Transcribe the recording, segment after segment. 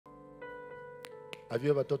Have you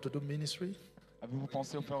ever thought to do ministry? Avez-vous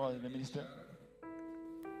pensé à faire le ministère?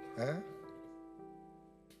 Hein?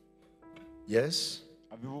 Yes.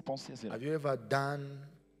 Avez-vous pensé à cela? Have you ever done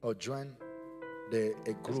or joined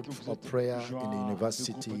a group Est-ce que vous of êtes prayer joint in the à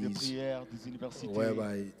des groupes de universities prière, des universités,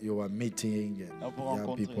 whereby you are meeting là, and vous young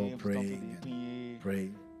rencontrez, people vous êtes en train praying de and prier.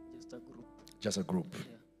 praying? Just a group. Just a group.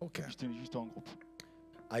 Yeah. Okay. Juste en groupe.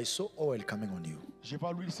 I saw oil coming on you. J'ai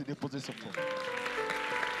pas l'huile se déposer sur toi.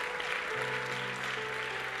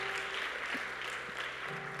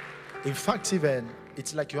 In fact, even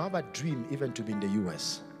it's like you have a dream even to be in the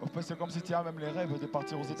US. En fait, c'est comme si tu as même les rêves de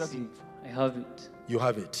partir aux États-Unis. I have it. You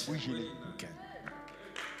have it. Oui, je l'ai. Okay.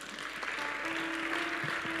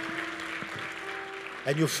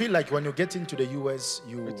 And you feel like when you get into the US,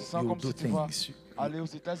 you Et tu sens do comme si tu vas things. aller aux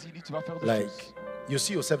États-Unis, tu vas faire des Like choses. you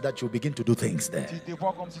see yourself that you begin to do things there. Tu te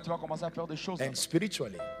vois comme si tu vas commencer à faire des choses. And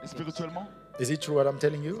spiritually, Et spirituellement, is it true what I'm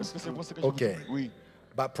telling you? est-ce que c'est vrai ce que je Okay. vous dis? Oui.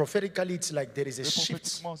 But prophetically, it's like there is a Et shift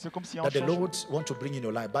prophétiquement, c'est comme si un that the changement. Lord wants to bring in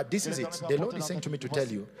your life. But this is it. The Lord is saying to me to tell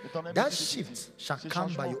you that shift shall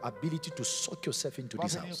come by your ability to soak yourself into Va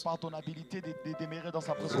this venir house. par ton habilité de démérer dans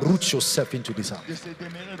sa présence. Root yourself into this house. De se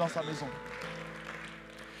démérer dans sa maison.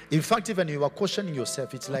 In fact, even you are questioning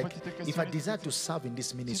yourself, it's like, if I desire to serve in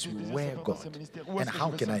this ministry, where God? And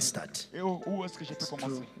how can I start? Et où est-ce que je peux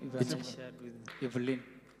commencer? Even I shared with Evelyn.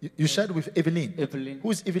 You shared with Evelyn. Evelyn. Who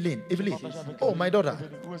is Evelyn? Evelyn. Partagez avec Oh, Evelyn. my daughter.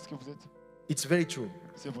 Evelyn, où est-ce que vous êtes? It's very true.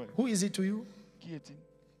 C'est vrai. Who is it to you? Qui est-il?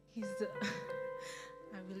 He's,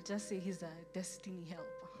 I will just say he's a destiny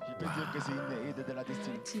helper. Je peux dire que c'est une aide de la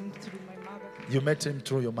destinée. Met him through my mother. You met him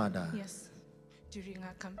through your mother. Yes, during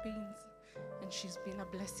her campaigns, and she's been a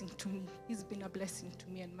blessing to me. He's been a blessing to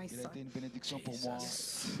me and my Il a son. été une bénédiction pour moi.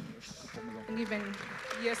 Pour mes enfants. And even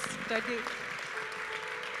yesterday,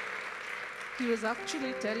 he was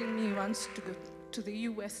actually telling me he wants to go to the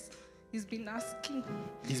US. He's been asking.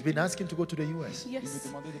 He's been asking to go to the US. Il me Yes.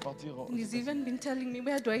 demandait de partir. And he's even been telling me,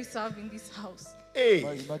 where do I serve in this house? Hey,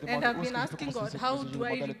 Il m'a demandé And I've où est-ce been que je peux asking commencer God, cette how procédure. do I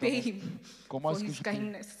Je demande à repay l'Éternel, him comment for est-ce que his je peux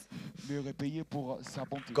kindness? le repayer pour sa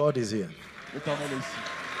bonté? God is here. L'Éternel est ici.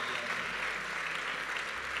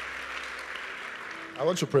 I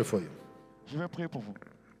want to pray for you. Je vais prier pour vous.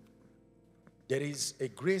 There is a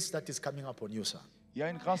grace that is coming up on you, sir. Il y a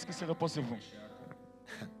une grâce qui se repose sur vous.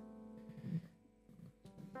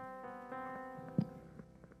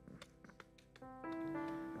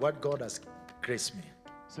 What God has graced me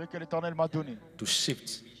Ce que l'Éternel m'a donné to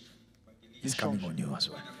shift is coming on you as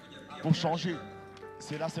well. pour changer,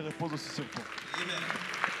 cela se repose aussi sur toi.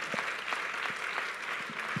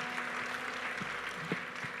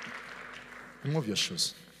 Remove your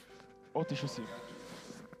shoes. Oh, tes chaussures.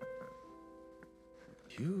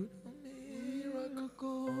 You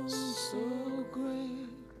So great,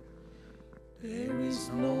 there is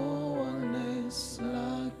no one else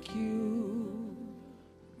like you.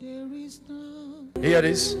 There is none. Here it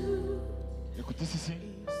is. Écoutez ceci.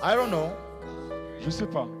 I don't know. Je ne sais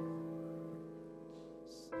pas.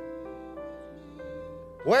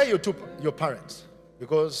 Where you took your parents?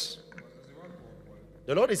 Because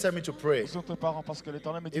the Lord is telling me to pray. Où sont tes parents? Parce que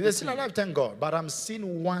l'Éternel me dit If de they're still prier. alive, thank God. But I'm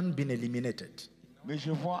seeing one being eliminated. Mais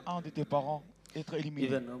je vois un de tes parents être éliminé.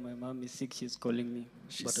 Even though my mom is sick, she's calling me.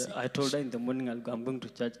 She's But sick. I told her in the morning I'm going to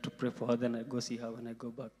church to pray for her. Then I go see her when I go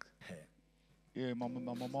back. Et ma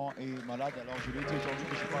maman est malade, alors je lui ai dit aujourd'hui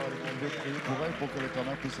que je vais prier pour elle pour que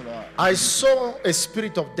l'Éternel puisse la... I saw a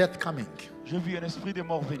spirit of death coming. J'ai vu un esprit de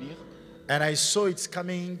mort venir. And I saw it's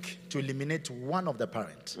coming to eliminate one of the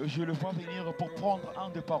parents. Je le vois venir pour prendre un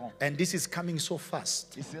des parents. And this is coming so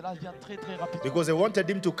fast. Et cela vient très très rapidement. Because they wanted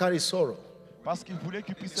him to carry sorrow. Parce qu'il voulait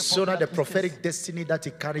qu'il puisse So porter that la the prophetic tristesse, destiny that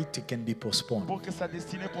he carried can be postponed. pour que sa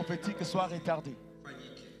destinée prophétique soit retardée.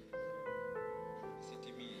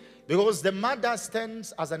 Because the mother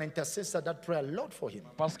stands as an intercessor that pray a lot for him.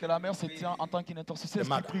 Parce que la mère se tient en tant qu'intercesseur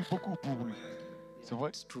qui prie beaucoup pour lui. C'est vrai?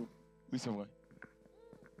 It's true. Oui, c'est vrai.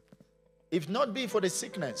 If not be for the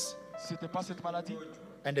sickness Si ce n'était pas cette maladie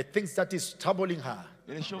and the things that is troubling her,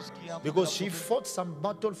 et les choses qui ont because she fought some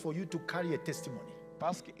battle for you to carry a testimony.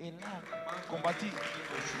 parce qu'elle a combattu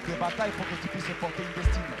des batailles pour que tu puisses porter une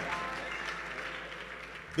destinée.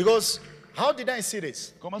 Because how did I see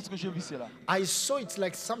this? Comment est-ce que j'ai vu cela? I saw it's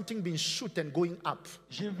like something being shoot and going up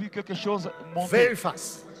J'ai vu quelque chose very monter,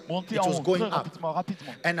 fast. monter It en was haut, going très up. rapidement,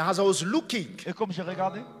 rapidement. And as I was looking, Et comme j'ai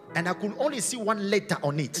regardé, and I could only see one letter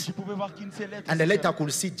on et it, je pouvais voir qu'une seule lettre. and the sur letter elle.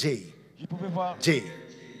 could see J, Je pouvais voir J,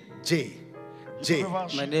 J, je J, pouvais voir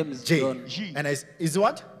My name is J. John. J. And is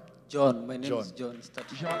what? John. My name John. is John. Start.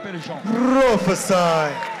 Je m'appelle Jean.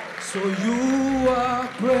 Prophesy. So you are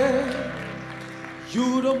great.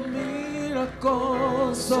 You the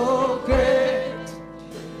miracle so great.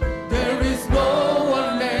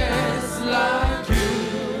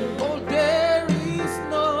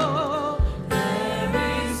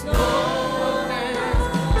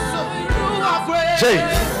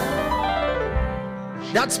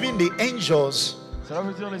 That's mean the angels Cela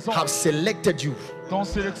veut dire les have anges selected you. t'ont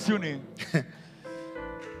sélectionné.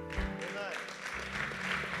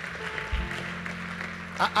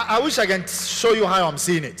 I wish I can show you how I'm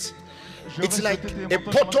seeing it. It's like a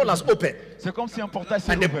portal has opened, C'est comme si un portail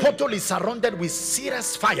s'est and the ouvert. portal is surrounded with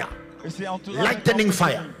serious fire, Et c'est entouré lightning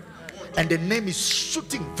fire, and the name is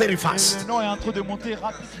shooting very Et fast. le nom est en train de monter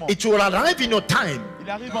rapidement. It will arrive in your time. Il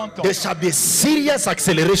arrive en temps. There shall be a serious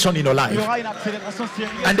acceleration in your Il y life, aura une accélération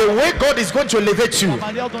sérieuse. and the way God is going to elevate you, La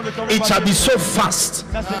manière dont le temps it va shall be passer, so fast,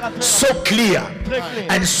 ça sera très so rapide, clear, très clair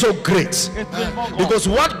and so great. et tellement grand. Because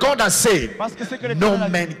what God has said, Parce que c'est que no l'Éternel a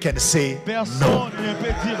dit, man can say no. personne ne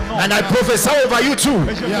peut dire non. And I prophesy over you too.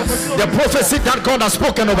 The prophecy that God has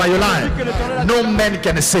spoken over your life, no man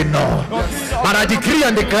can say no. But I decree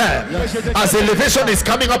and declare, as elevation is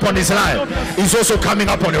coming up on his life, it's also coming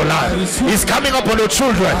up on your life. It's coming up on your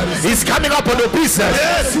children. It's coming up on your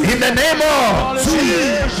business. In the name of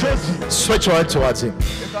Jesus. Stretch your hand towards him.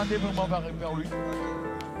 Étendez vos mains vers lui.